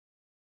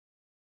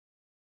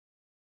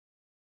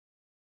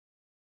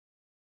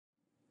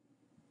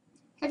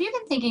Have you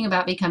been thinking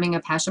about becoming a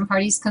passion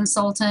parties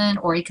consultant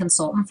or a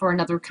consultant for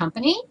another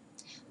company?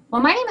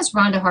 Well, my name is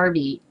Rhonda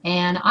Harvey,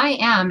 and I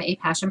am a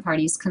passion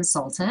parties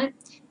consultant,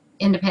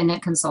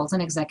 independent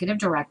consultant, executive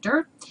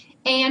director,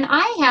 and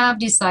I have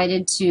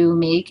decided to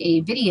make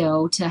a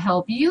video to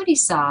help you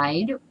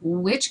decide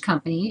which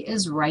company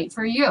is right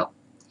for you.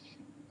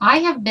 I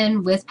have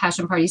been with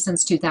Passion Parties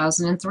since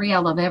 2003. I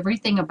love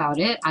everything about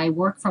it. I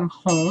work from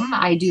home.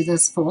 I do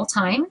this full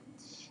time.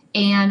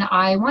 And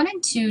I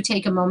wanted to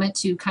take a moment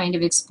to kind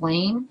of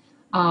explain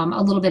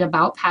a little bit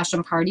about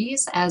passion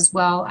parties, as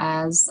well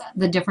as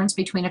the difference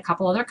between a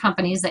couple other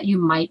companies that you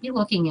might be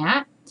looking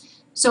at.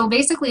 So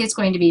basically it's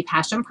going to be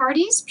passion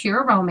parties,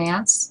 pure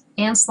romance,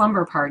 and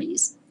slumber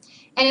parties.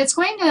 And it's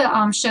going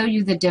to show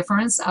you the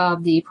difference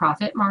of the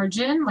profit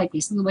margin, like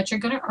basically what you're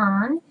going to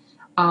earn,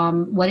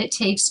 what it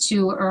takes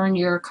to earn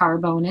your car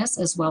bonus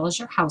as well as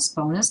your house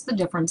bonus, the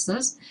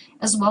differences,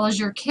 as well as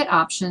your kit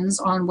options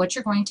on what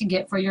you're going to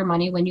get for your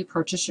money when you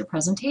purchase your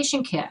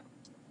presentation kit.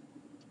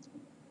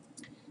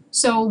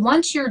 So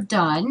once you're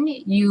done,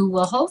 you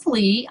will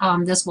hopefully,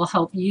 this will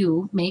help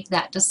you make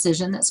that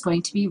decision that's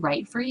going to be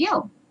right for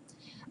you.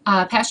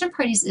 Passion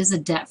Parties is a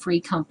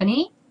debt-free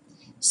company,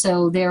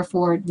 so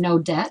therefore no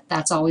debt.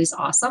 That's always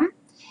awesome.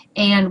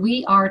 And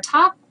we are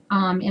top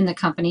in the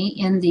company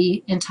in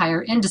the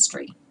entire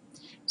industry.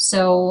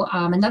 So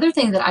another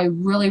thing that I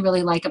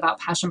really like about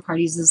Passion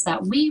Parties is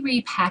that we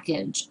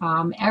repackage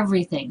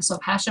everything. So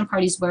Passion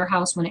Parties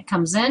warehouse, when it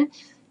comes in,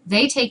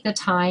 they take the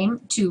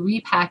time to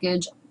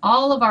repackage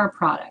all of our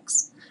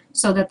products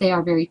so that they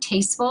are very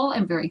tasteful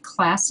and very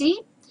classy.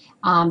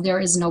 There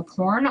is no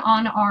porn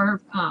on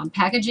our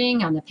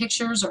packaging, on the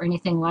pictures or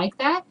anything like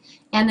that.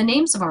 And the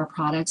names of our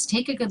products,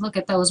 take a good look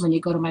at those when you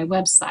go to my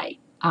website,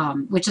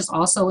 which is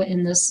also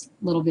in this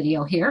little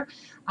video here.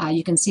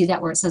 You can see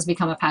that where it says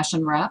Become a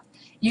Passion Rep.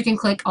 You can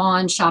click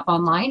on Shop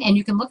Online and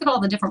you can look at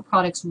all the different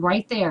products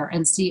right there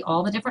and see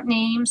all the different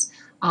names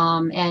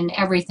and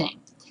everything.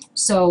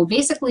 So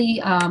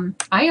basically,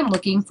 I am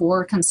looking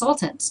for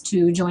consultants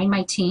to join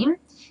my team,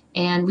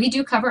 and we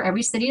do cover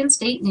every city and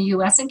state in the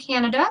US and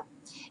Canada.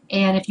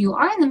 And if you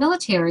are in the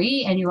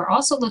military and you are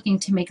also looking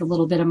to make a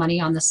little bit of money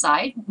on the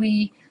side,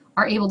 we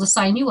are able to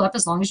sign you up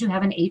as long as you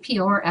have an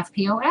APO or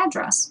FPO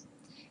address.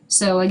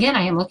 So again,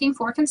 I am looking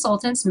for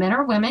consultants, men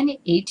or women,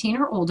 18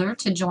 or older,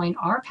 to join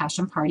our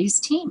Passion Parties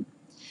team.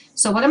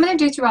 So what I'm going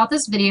to do throughout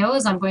this video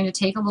is I'm going to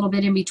take a little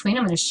bit in between.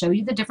 I'm going to show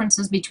you the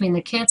differences between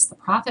the kits, the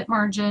profit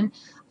margin,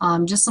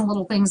 just some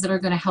little things that are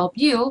going to help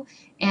you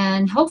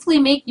and hopefully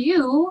make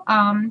you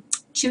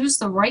choose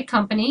the right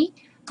company,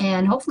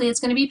 and hopefully it's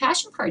going to be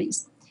Passion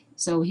Parties.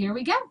 So here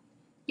we go.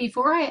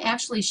 Before I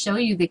actually show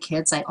you the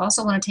kits, I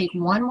also want to take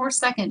one more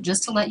second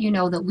just to let you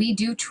know that we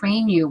do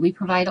train you. We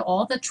provide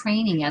all the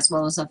training as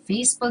well as a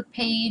Facebook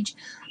page.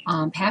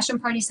 Passion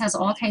Parties has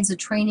all kinds of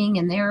training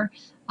in their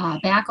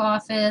back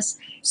office.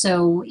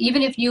 So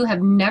even if you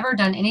have never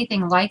done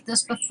anything like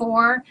this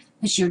before,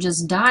 but you're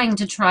just dying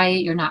to try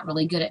it, you're not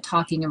really good at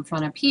talking in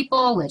front of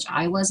people, which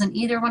I wasn't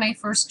either when I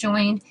first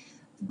joined,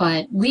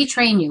 but we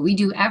train you. We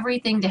do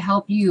everything to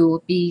help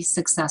you be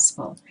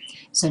successful.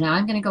 So now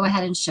I'm going to go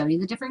ahead and show you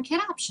the different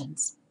kit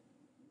options.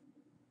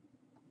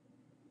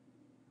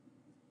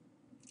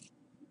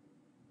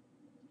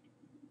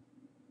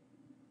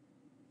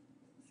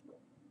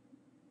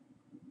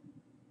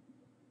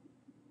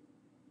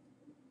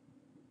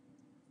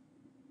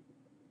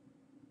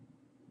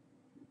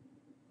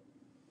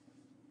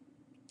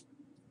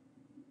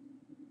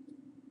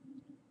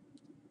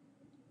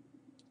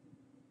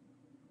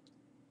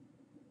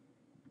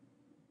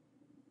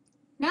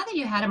 Now that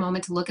you had a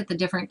moment to look at the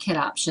different kit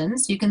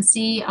options, you can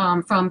see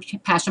from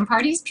Passion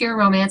Parties, Pure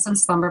Romance, and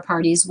Slumber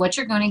Parties what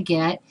you're going to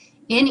get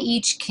in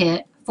each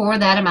kit for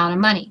that amount of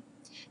money.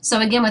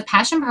 So again, with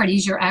Passion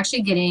Parties, you're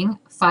actually getting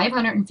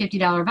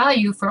 $550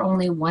 value for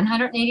only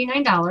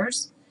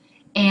 $189,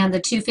 and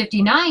the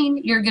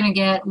 $259 you're going to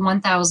get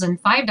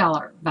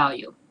 $1,005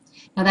 value.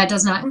 Now that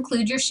does not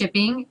include your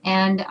shipping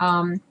and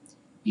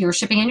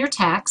your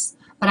tax.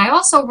 But I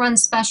also run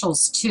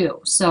specials too,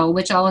 so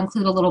which I'll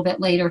include a little bit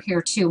later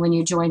here too when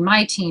you join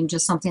my team,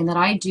 just something that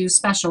I do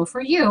special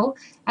for you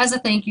as a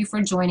thank you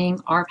for joining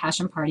our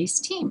Passion Parties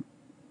team.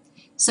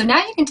 So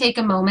now you can take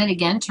a moment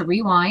again to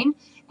rewind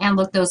and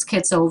look those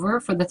kits over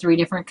for the 3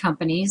 different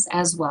companies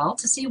as well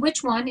to see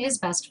which one is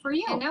best for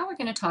you. And now we're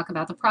going to talk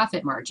about the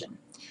profit margin.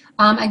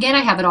 Again, I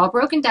have it all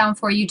broken down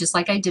for you just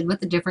like I did with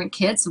the different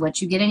kits,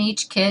 what you get in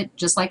each kit,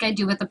 just like I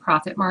do with the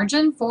profit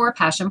margin for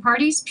Passion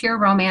Parties, Pure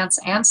Romance,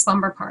 and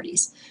Slumber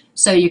Parties.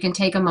 So you can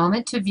take a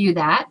moment to view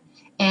that.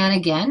 And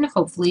again,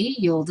 hopefully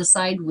you'll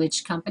decide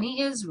which company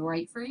is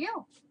right for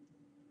you.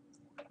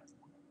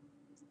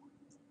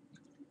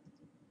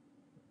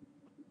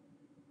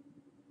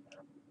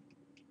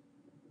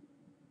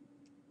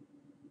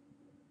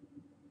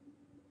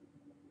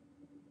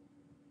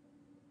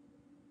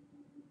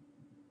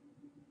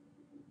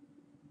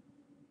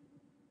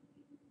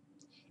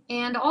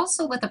 And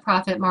also with the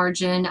profit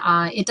margin,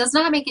 it does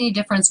not make any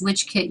difference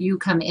which kit you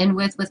come in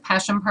with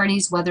Passion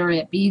Parties, whether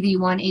it be the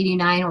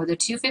 189 or the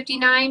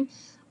 259.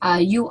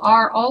 you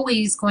are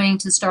always going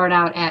to start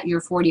out at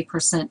your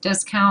 40%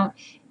 discount.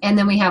 And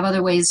then we have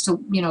other ways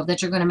to,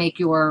 that you're going to make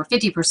your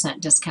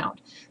 50% discount.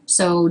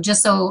 So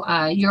just so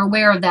you're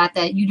aware of that,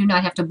 that you do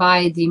not have to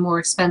buy the more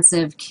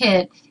expensive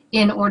kit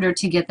in order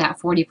to get that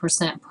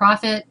 40%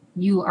 profit.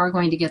 You are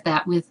going to get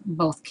that with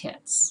both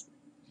kits.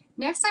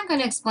 Next, I'm going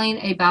to explain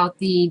about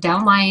the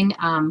downline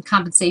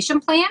compensation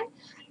plan.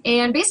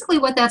 And basically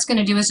what that's going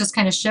to do is just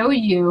kind of show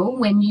you,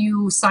 when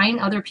you sign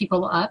other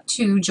people up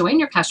to join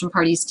your Passion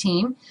Parties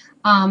team,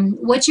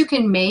 what you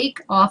can make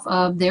off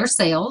of their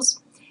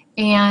sales.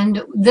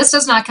 And this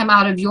does not come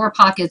out of your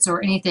pockets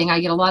or anything.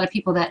 I get a lot of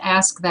people that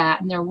ask that,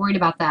 and they're worried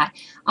about that.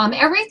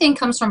 Everything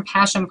comes from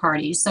Passion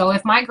Parties. So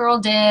if my girl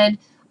did,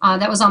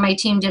 that was on my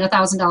team, did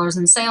 $1,000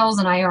 in sales,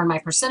 and I earn my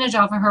percentage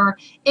off of her,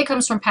 it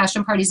comes from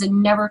Passion Parties. It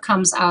never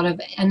comes out of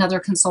another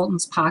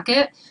consultant's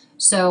pocket.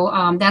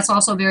 So that's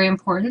also very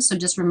important. So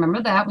just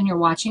remember that when you're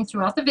watching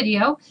throughout the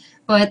video.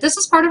 But this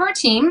is part of our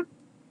team.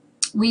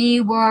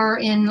 We were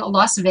in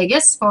Las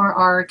Vegas for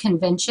our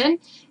convention.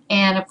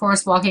 And of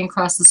course, walking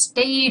across the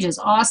stage is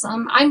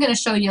awesome. I'm going to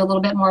show you a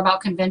little bit more about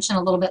convention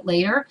a little bit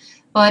later.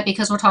 But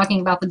because we're talking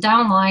about the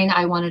downline,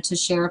 I wanted to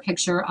share a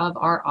picture of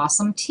our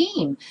awesome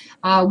team.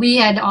 We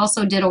had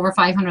also did over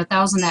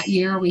 500,000 that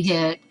year. We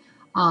hit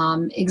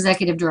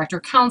Executive Director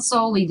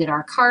Council. We did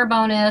our car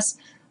bonus.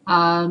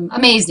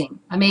 Amazing,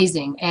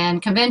 amazing.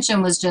 And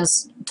convention was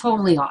just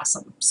totally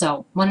awesome.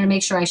 So wanted to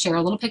make sure I share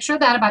a little picture of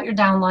that about your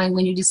downline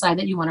when you decide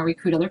that you want to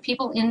recruit other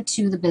people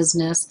into the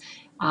business.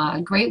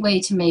 Great way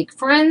to make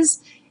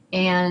friends.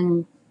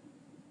 And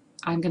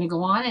I'm going to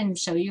go on and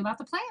show you about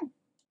the plan.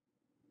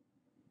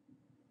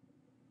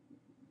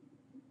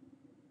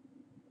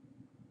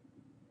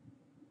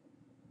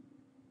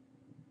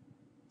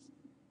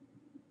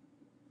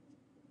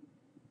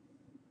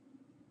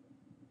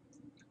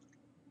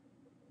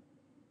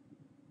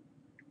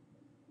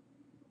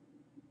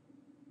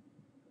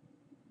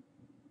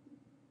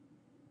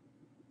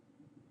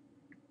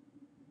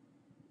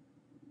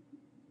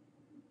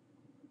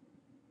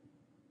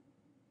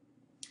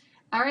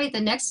 All right,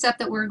 the next step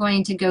that we're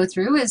going to go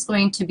through is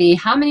going to be,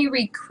 how many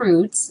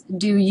recruits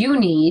do you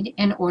need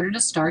in order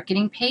to start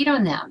getting paid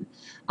on them?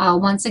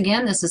 Once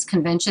again, this is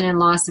convention in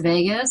Las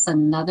Vegas,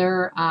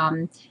 another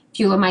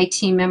few of my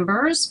team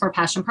members for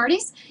Passion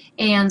Parties.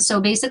 And so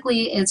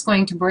basically it's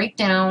going to break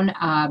down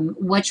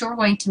what you're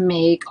going to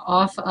make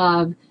off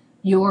of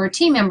your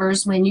team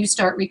members when you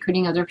start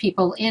recruiting other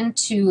people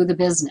into the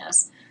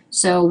business.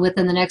 So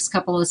within the next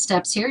couple of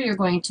steps here, you're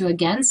going to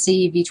again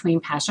see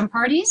between Passion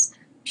Parties,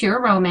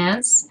 Pure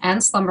Romance,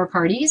 and Slumber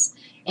Parties,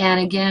 and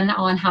again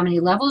on how many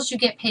levels you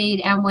get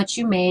paid and what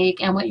you make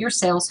and what your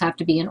sales have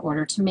to be in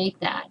order to make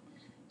that.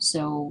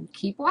 So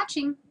keep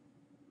watching.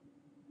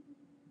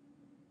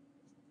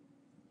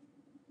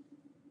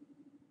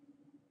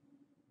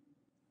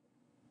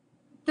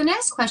 The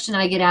next question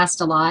I get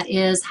asked a lot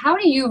is, how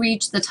do you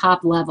reach the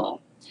top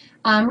level?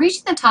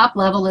 Reaching the top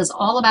level is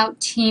all about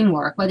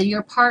teamwork, whether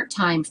you're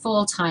part-time,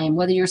 full-time,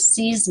 whether you're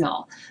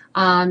seasonal.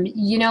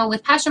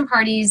 With Passion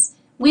Parties,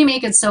 we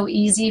make it so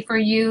easy for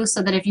you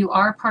so that if you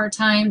are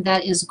part-time,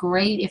 that is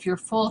great. If you're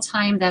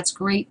full-time, that's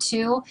great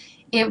too.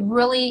 It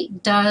really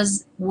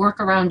does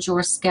work around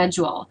your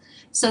schedule.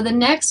 So the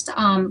next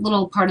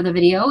little part of the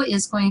video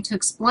is going to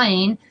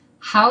explain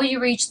how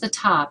you reach the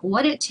top,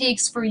 what it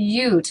takes for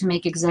you to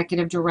make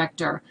executive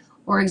director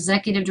or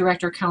executive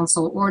director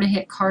council or to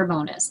hit car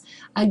bonus.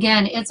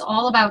 Again, it's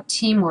all about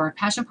teamwork.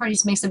 Passion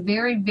Parties makes it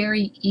very,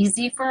 very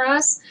easy for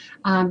us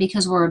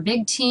because we're a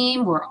big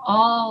team. We're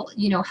all,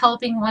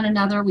 helping one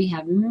another. We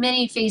have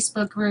many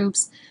Facebook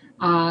groups.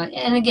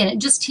 And again,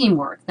 just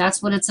teamwork.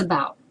 That's what it's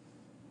about.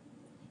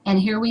 And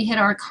here we hit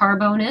our car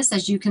bonus.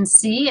 As you can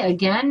see,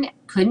 again,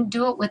 couldn't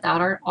do it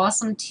without our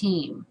awesome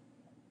team.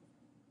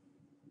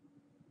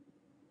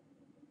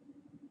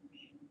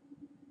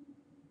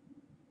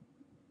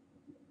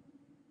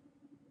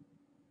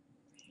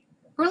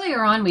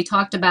 Earlier on, we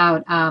talked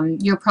about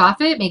your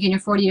profit, making your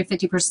 40 to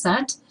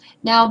 50%.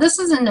 Now, this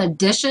is in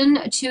addition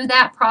to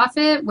that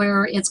profit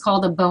where it's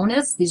called a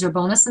bonus. These are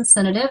bonus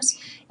incentives.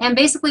 And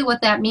basically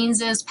what that means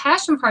is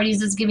Passion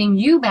Parties is giving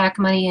you back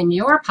money in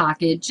your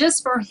pocket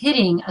just for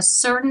hitting a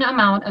certain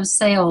amount of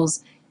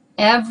sales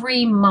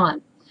every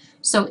month.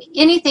 So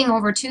anything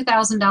over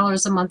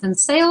 $2,000 a month in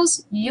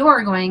sales,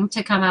 you're going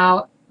to come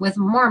out with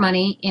more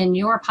money in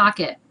your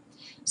pocket.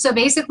 So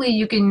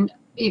basically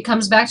it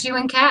comes back to you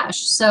in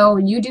cash. So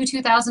you do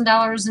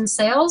 $2,000 in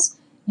sales,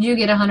 you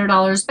get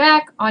 $100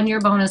 back on your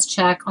bonus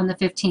check on the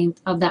 15th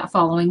of that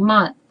following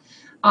month.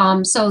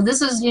 So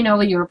this is,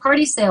 your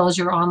party sales,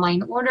 your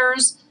online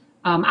orders,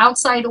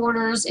 outside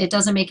orders. It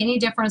doesn't make any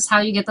difference how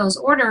you get those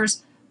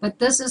orders, but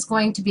this is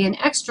going to be an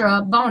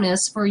extra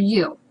bonus for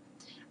you.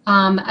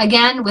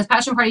 Again, with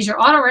Passion Parties, you're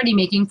already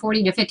making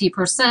 40 to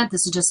 50%.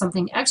 This is just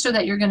something extra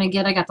that you're going to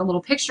get. I got the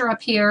little picture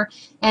up here.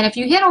 And if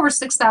you hit over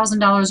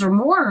 $6,000 or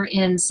more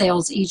in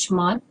sales each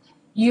month,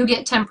 you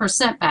get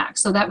 10% back.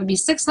 So that would be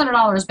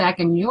 $600 back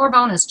in your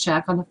bonus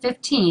check on the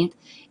 15th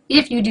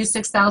if you do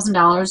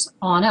 $6,000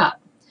 on up.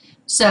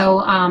 So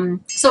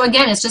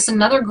again, it's just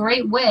another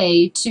great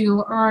way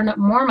to earn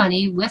more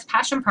money with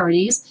passion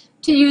parties,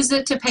 to use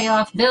it to pay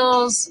off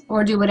bills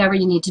or do whatever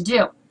you need to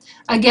do.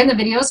 Again, the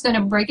video is going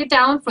to break it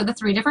down for the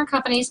three different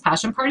companies: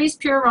 passion parties,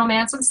 pure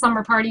romance, and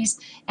slumber parties,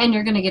 and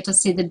you're going to get to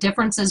see the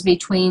differences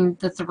between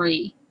the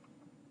three.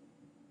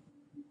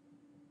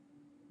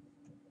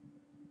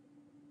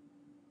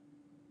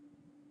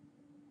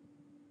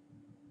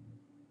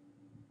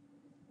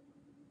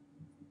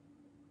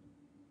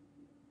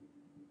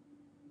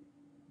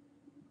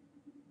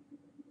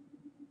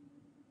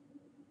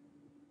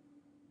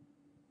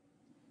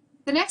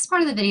 The next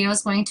part of the video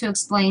is going to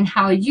explain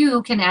how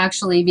you can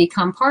actually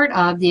become part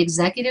of the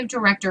Executive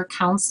Director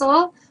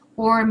Council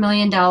or $1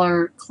 Million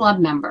Club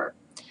member.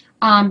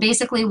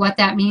 Basically, what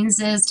that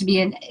means is, to be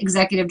an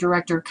Executive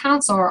Director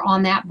Council or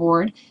on that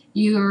board,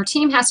 your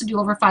team has to do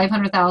over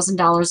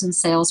 $500,000 in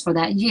sales for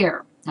that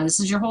year. Now,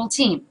 this is your whole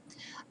team.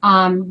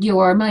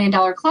 Your $1 Million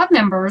Club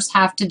members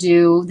have to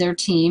do their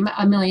team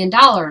 $1 million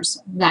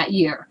that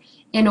year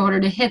in order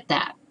to hit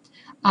that.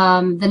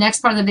 The next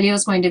part of the video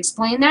is going to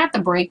explain that, the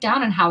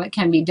breakdown, and how it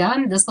can be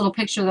done. This little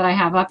picture that I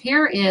have up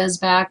here is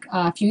back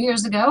a few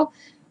years ago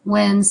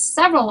when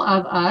several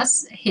of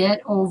us hit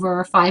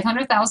over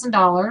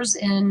 $500,000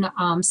 in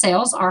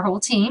sales, our whole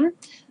team.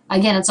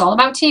 Again, it's all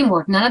about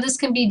teamwork. None of this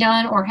can be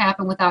done or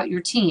happen without your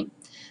team.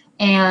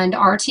 And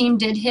our team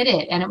did hit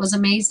it, and it was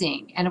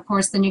amazing. And of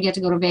course, then you get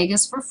to go to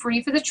Vegas for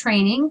free for the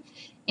training,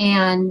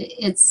 and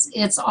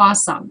it's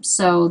awesome.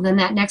 So then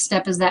that next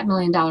step is that $1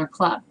 Million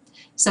Club.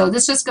 So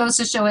this just goes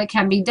to show it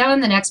can be done.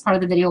 The next part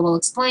of the video will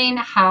explain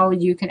how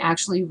you can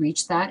actually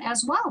reach that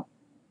as well.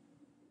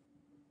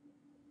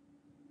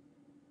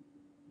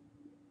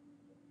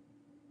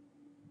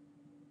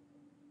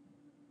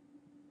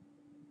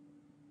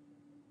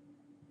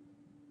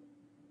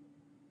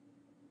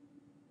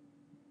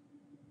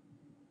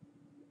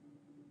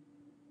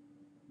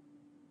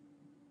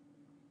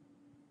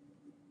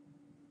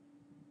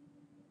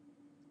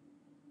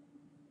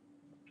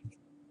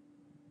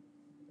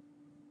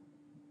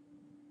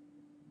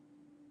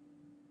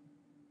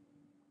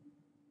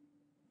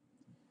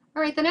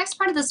 All right, the next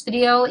part of this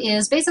video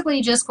is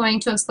basically just going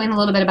to explain a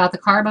little bit about the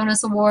Car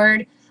Bonus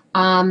Award,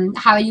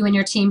 how you and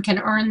your team can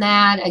earn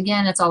that.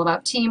 Again, it's all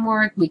about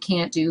teamwork. We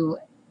can't do,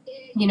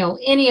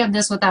 any of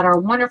this without our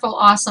wonderful,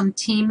 awesome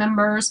team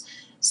members.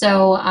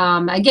 So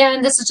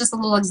again, this is just a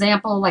little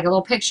example, like a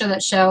little picture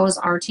that shows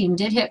our team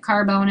did hit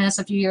Car Bonus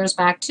a few years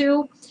back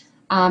too,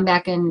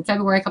 back in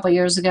February a couple of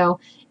years ago.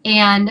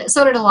 And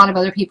so did a lot of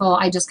other people.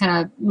 I just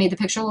kind of made the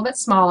picture a little bit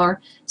smaller.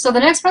 So the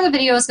next part of the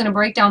video is going to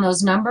break down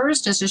those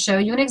numbers just to show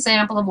you an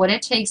example of what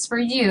it takes for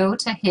you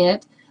to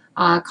hit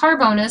Car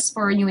Bonus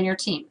for you and your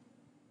team.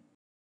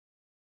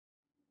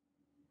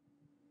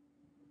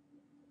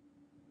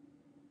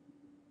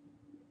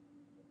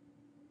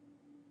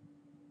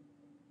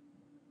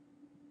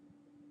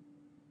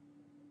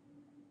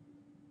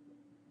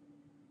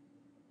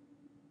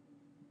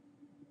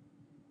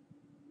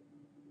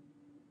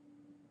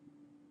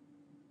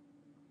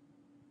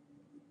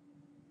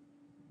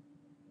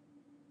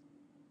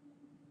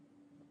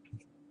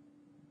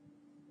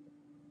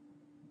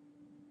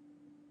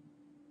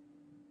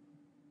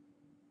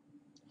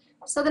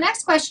 So the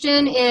next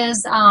question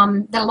is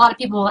that a lot of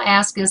people will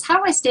ask is, how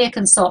do I stay a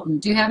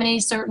consultant? Do you have any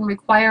certain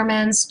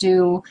requirements?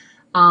 Do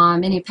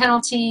any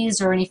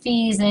penalties or any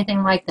fees,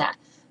 anything like that?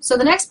 So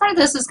the next part of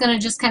this is going to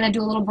just kind of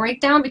do a little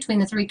breakdown between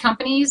the three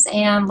companies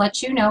and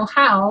let you know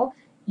how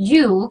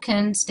you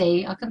can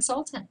stay a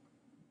consultant.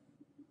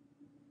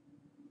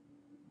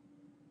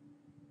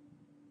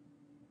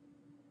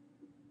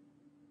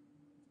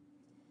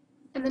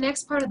 And the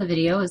next part of the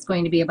video is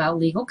going to be about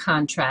legal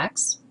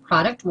contracts,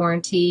 product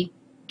warranty,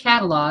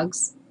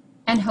 catalogs,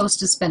 and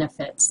hostess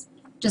benefits.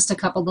 Just a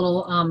couple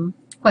little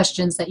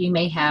questions that you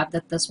may have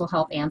that this will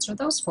help answer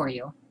those for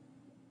you.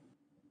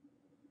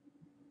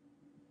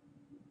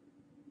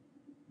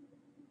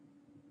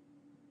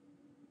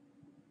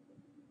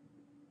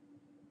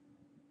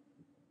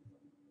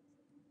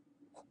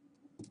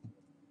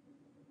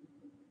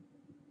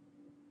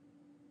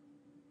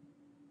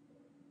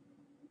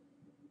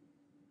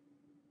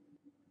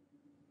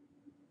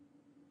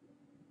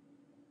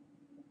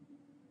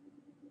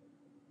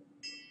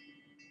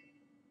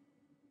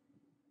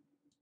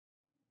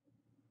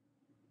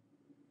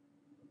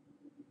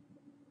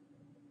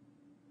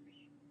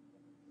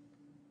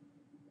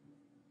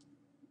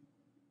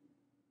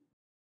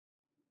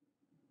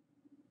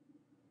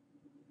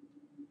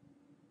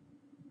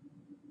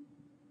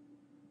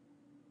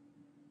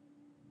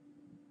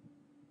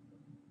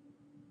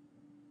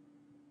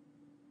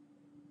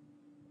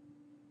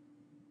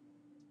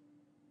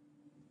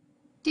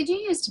 Did you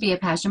used to be a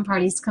passion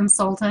parties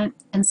consultant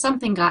and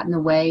something got in the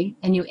way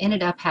and you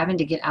ended up having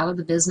to get out of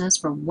the business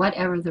for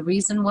whatever the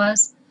reason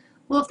was?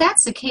 Well, if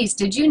that's the case,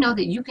 did you know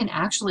that you can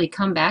actually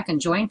come back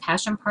and join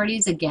passion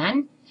parties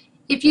again?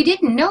 If you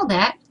didn't know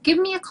that, give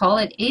me a call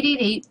at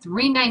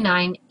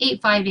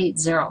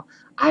 888-399-8580.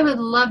 I would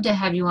love to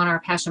have you on our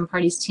passion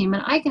parties team,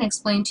 and I can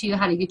explain to you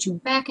how to get you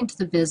back into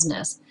the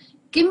business.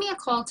 give me a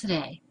call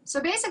today. So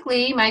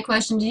basically, my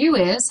question to you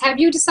is, have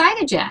you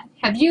decided yet?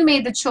 Have you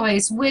made the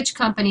choice which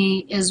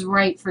company is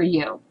right for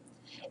you?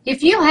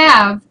 If you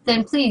have,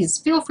 then please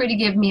feel free to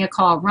give me a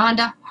call,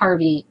 Rhonda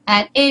Harvey,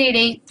 at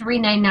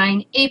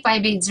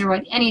 888-399-8580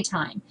 at any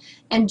time.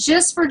 And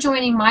just for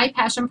joining my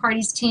Passion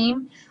Parties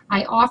team,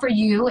 I offer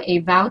you a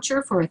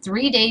voucher for a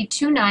 3-day,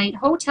 2-night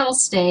hotel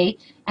stay,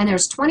 and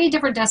there's 20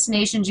 different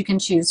destinations you can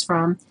choose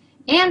from,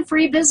 and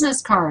free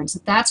business cards.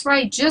 That's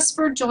right, just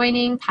for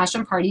joining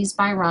Passion Parties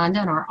by Rhonda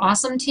and our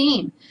awesome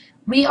team.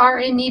 We are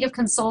in need of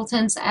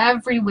consultants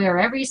everywhere,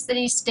 every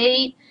city,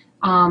 state.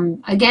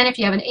 Again, if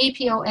you have an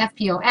APO,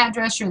 FPO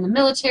address, you're in the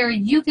military,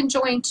 you can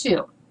join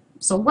too.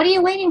 So what are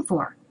you waiting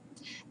for?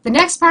 The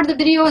next part of the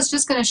video is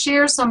just going to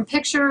share some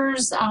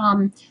pictures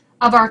of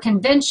our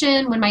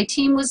convention. When my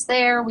team was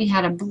there, we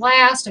had a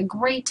blast, a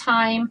great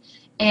time,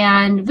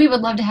 and we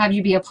would love to have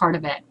you be a part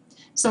of it.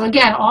 So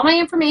again, all my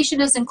information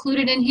is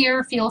included in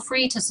here. Feel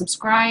free to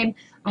subscribe.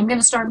 I'm going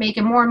to start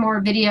making more and more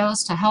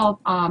videos to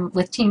help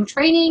with team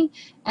training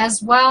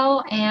as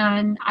well,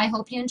 and I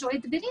hope you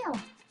enjoyed the video.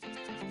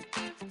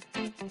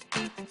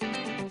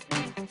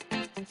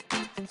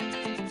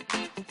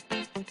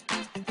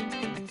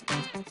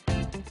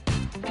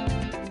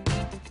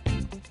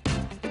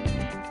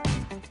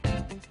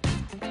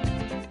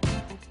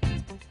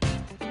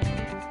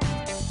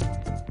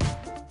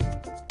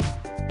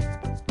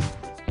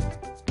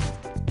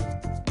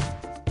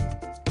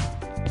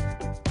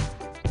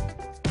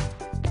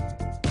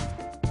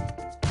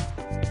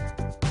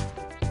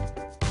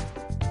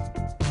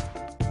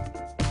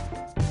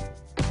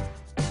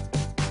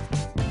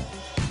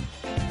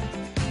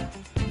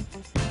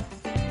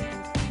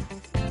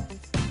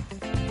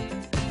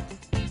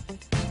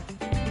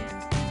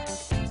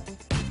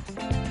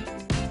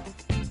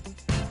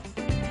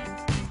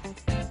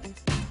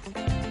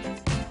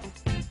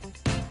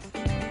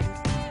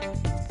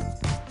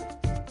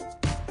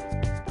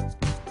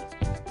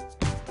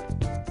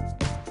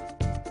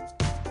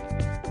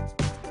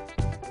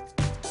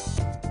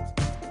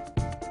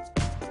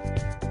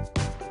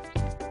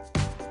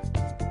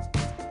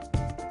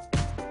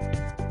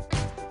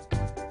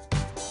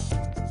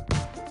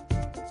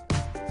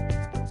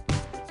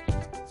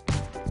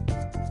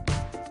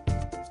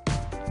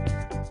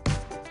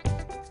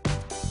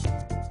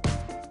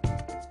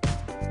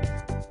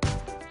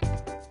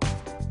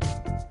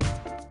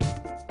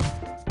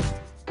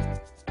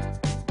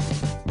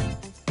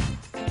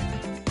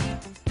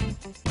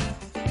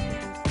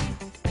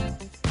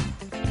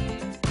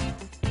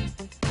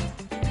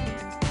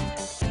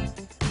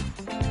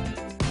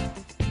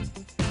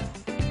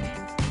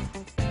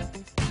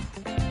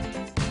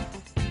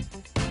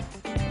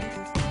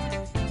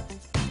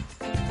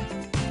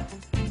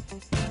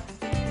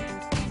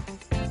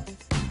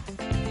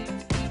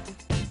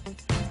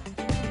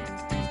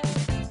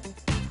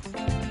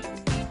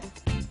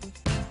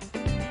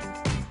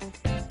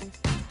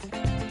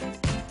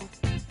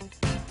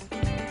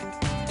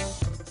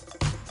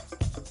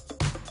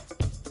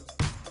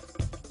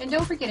 And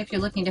don't forget, if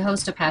you're looking to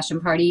host a passion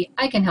party,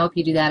 I can help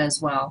you do that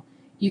as well.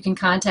 You can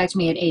contact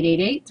me at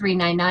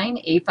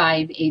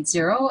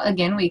 888-399-8580.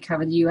 Again, we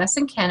cover the U.S.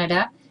 and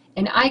Canada,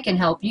 and I can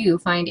help you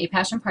find a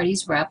Passion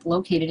Parties rep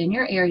located in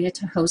your area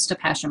to host a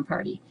passion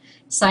party.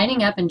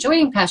 Signing up and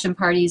joining passion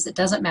parties, it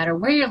doesn't matter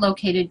where you're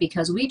located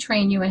because we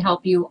train you and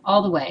help you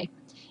all the way.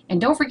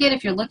 And don't forget,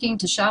 if you're looking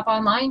to shop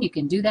online, you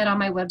can do that on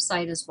my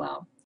website as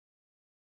well.